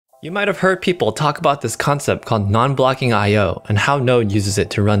You might have heard people talk about this concept called non-blocking I/O and how Node uses it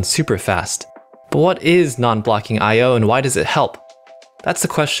to run super fast. But what is non-blocking I/O and why does it help? That's the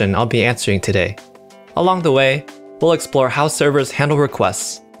question I'll be answering today. Along the way, we'll explore how servers handle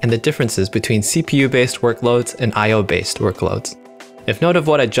requests and the differences between CPU-based workloads and I/O-based workloads. If none of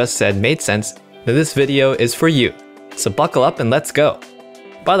what I just said made sense, then this video is for you. So buckle up and let's go.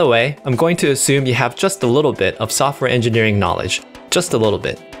 By the way, I'm going to assume you have just a little bit of software engineering knowledge, just a little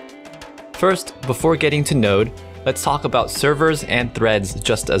bit. First, before getting to Node, let's talk about servers and threads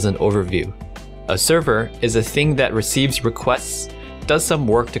just as an overview. A server is a thing that receives requests, does some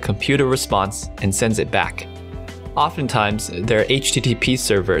work to compute a response, and sends it back. Oftentimes, there are HTTP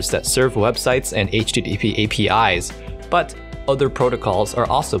servers that serve websites and HTTP APIs, but other protocols are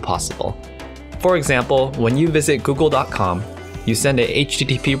also possible. For example, when you visit google.com, you send a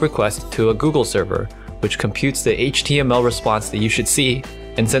HTTP request to a Google server, which computes the HTML response that you should see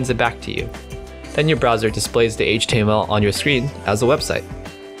and sends it back to you. Then your browser displays the HTML on your screen as a website.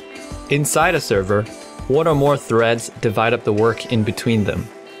 Inside a server, one or more threads divide up the work in between them.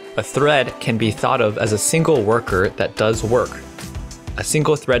 A thread can be thought of as a single worker that does work. A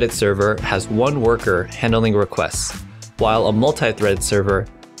single-threaded server has one worker handling requests, while a multi-threaded server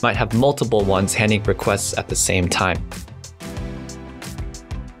might have multiple ones handling requests at the same time.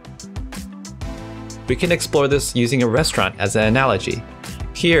 We can explore this using a restaurant as an analogy.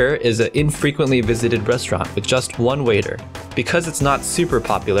 Here is an infrequently visited restaurant with just one waiter. Because it's not super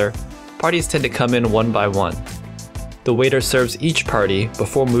popular, parties tend to come in one by one. The waiter serves each party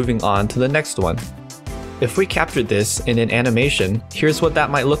before moving on to the next one. If we captured this in an animation, here's what that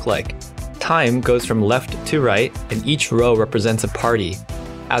might look like. Time goes from left to right, and each row represents a party.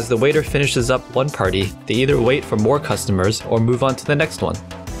 As the waiter finishes up one party, they either wait for more customers or move on to the next one.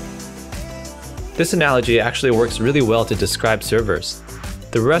 This analogy actually works really well to describe servers.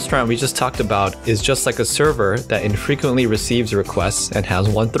 The restaurant we just talked about is just like a server that infrequently receives requests and has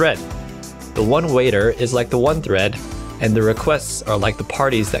one thread. The one waiter is like the one thread, and the requests are like the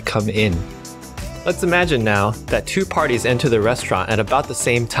parties that come in. Let's imagine now that two parties enter the restaurant at about the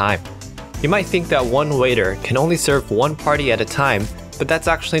same time. You might think that one waiter can only serve one party at a time, but that's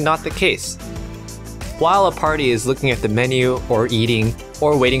actually not the case. While a party is looking at the menu, or eating,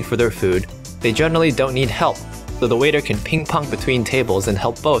 or waiting for their food, they generally don't need help, so the waiter can ping-pong between tables and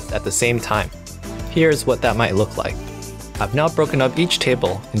help both at the same time. Here's what that might look like. I've now broken up each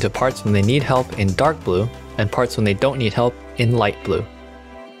table into parts when they need help in dark blue and parts when they don't need help in light blue.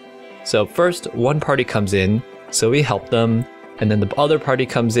 So first, one party comes in, so we help them, and then the other party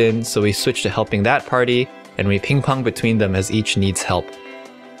comes in, so we switch to helping that party, and we ping-pong between them as each needs help.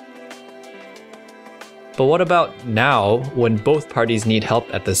 But what about now, when both parties need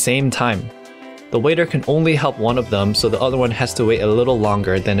help at the same time? The waiter can only help one of them, so the other one has to wait a little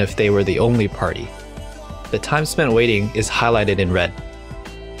longer than if they were the only party. The time spent waiting is highlighted in red.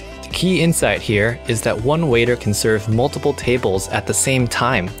 The key insight here is that one waiter can serve multiple tables at the same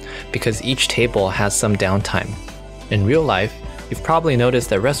time because each table has some downtime. In real life, you've probably noticed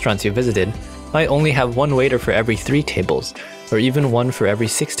that restaurants you visited might only have one waiter for every 3 tables, or even one for every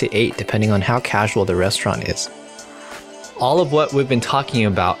 6 to 8 depending on how casual the restaurant is. All of what we've been talking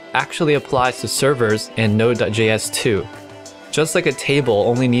about actually applies to servers and Node.js too. Just like a table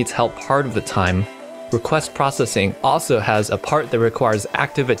only needs help part of the time, request processing also has a part that requires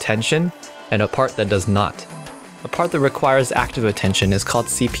active attention and a part that does not. A part that requires active attention is called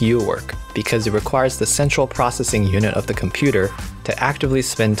CPU work because it requires the central processing unit of the computer to actively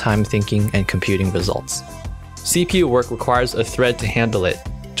spend time thinking and computing results. CPU work requires a thread to handle it,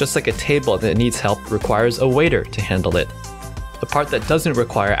 just like a table that needs help requires a waiter to handle it. The part that doesn't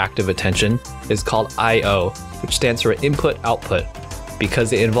require active attention is called I/O, which stands for input-output,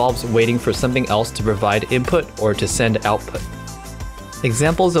 because it involves waiting for something else to provide input or to send output.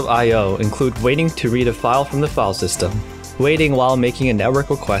 Examples of I/O include waiting to read a file from the file system, waiting while making a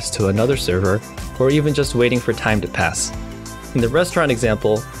network request to another server, or even just waiting for time to pass. In the restaurant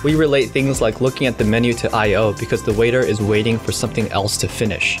example, we relate things like looking at the menu to I/O because the waiter is waiting for something else to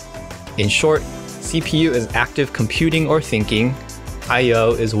finish. In short, CPU is active computing or thinking,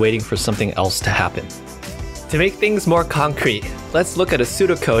 I/O is waiting for something else to happen. To make things more concrete, let's look at a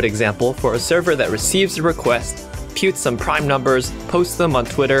pseudocode example for a server that receives a request, computes some prime numbers, posts them on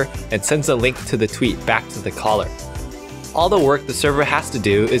Twitter, and sends a link to the tweet back to the caller. All the work the server has to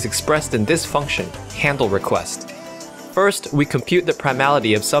do is expressed in this function, handle request. First, we compute the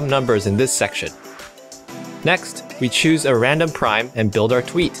primality of some numbers in this section. Next, we choose a random prime and build our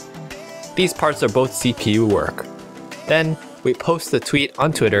tweet. These parts are both CPU work. Then, we post the tweet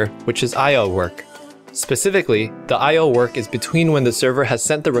on Twitter, which is I/O work. Specifically, the I/O work is between when the server has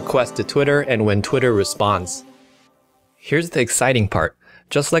sent the request to Twitter and when Twitter responds. Here's the exciting part.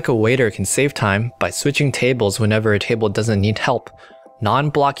 Just like a waiter can save time by switching tables whenever a table doesn't need help,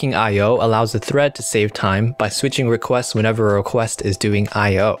 non-blocking I/O allows a thread to save time by switching requests whenever a request is doing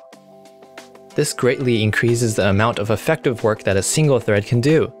I/O. This greatly increases the amount of effective work that a single thread can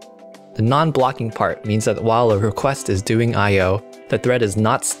do. The non-blocking part means that while a request is doing I/O, the thread is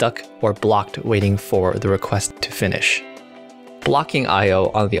not stuck or blocked waiting for the request to finish. Blocking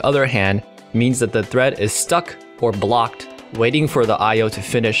I/O, on the other hand, means that the thread is stuck or blocked waiting for the I/O to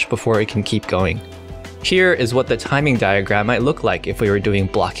finish before it can keep going. Here is what the timing diagram might look like if we were doing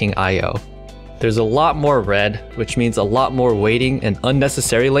blocking I/O. There's a lot more red, which means a lot more waiting and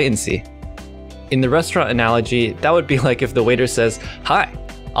unnecessary latency. In the restaurant analogy, that would be like if the waiter says, "Hi,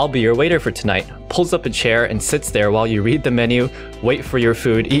 I'll be your waiter for tonight," pulls up a chair and sits there while you read the menu, wait for your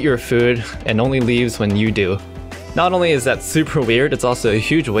food, eat your food, and only leaves when you do. Not only is that super weird, it's also a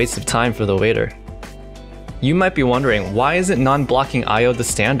huge waste of time for the waiter. You might be wondering, why isn't non-blocking I/O the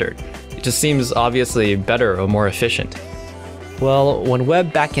standard? It just seems obviously better or more efficient. Well, when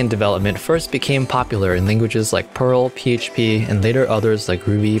web backend development first became popular in languages like Perl, PHP, and later others like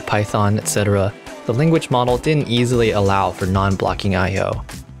Ruby, Python, etc., the language model didn't easily allow for non-blocking I/O.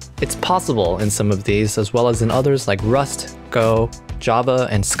 It's possible in some of these, as well as in others like Rust, Go, Java,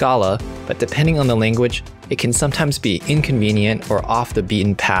 and Scala, but depending on the language, it can sometimes be inconvenient or off the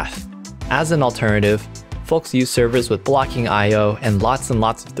beaten path. As an alternative, folks use servers with blocking I/O and lots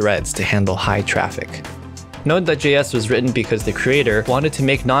of threads to handle high traffic. Node.js was written because the creator wanted to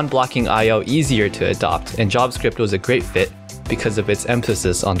make non-blocking I/O easier to adopt, and JavaScript was a great fit because of its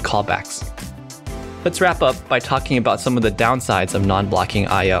emphasis on callbacks. Let's wrap up by talking about some of the downsides of non-blocking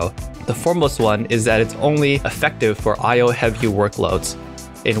I/O. The foremost one is that it's only effective for I/O-heavy workloads.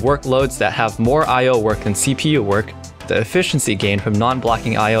 In workloads that have more I/O work than CPU work, the efficiency gain from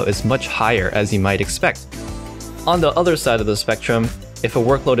non-blocking I/O is much higher, as you might expect. On the other side of the spectrum, if a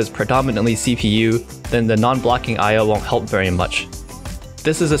workload is predominantly CPU, then the non-blocking I/O won't help very much.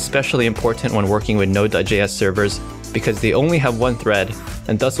 This is especially important when working with Node.js servers because they only have one thread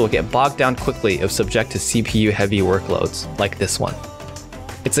and thus will get bogged down quickly if subject to CPU-heavy workloads, like this one.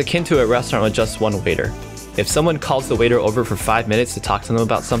 It's akin to a restaurant with just one waiter. If someone calls the waiter over for 5 minutes to talk to them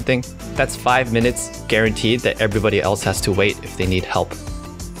about something, that's 5 minutes guaranteed that everybody else has to wait if they need help.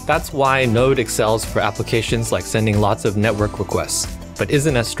 That's why Node excels for applications like sending lots of network requests, but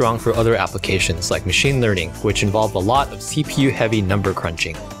isn't as strong for other applications like machine learning, which involve a lot of CPU-heavy number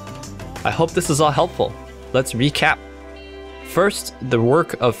crunching. I hope this is all helpful. Let's recap. First, the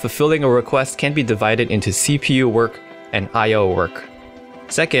work of fulfilling a request can be divided into CPU work and I/O work.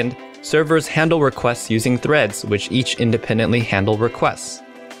 Second, servers handle requests using threads, which each independently handle requests.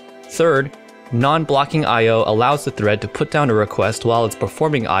 Third, non-blocking I/O allows the thread to put down a request while it's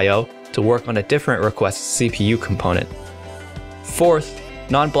performing I/O to work on a different request CPU component. Fourth,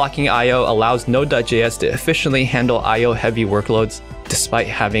 non-blocking I/O allows Node.js to efficiently handle I/O-heavy workloads despite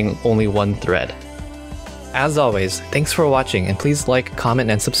having only one thread. As always, thanks for watching, and please like, comment,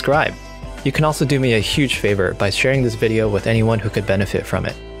 and subscribe. You can also do me a huge favor by sharing this video with anyone who could benefit from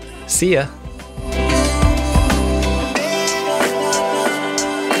it. See ya!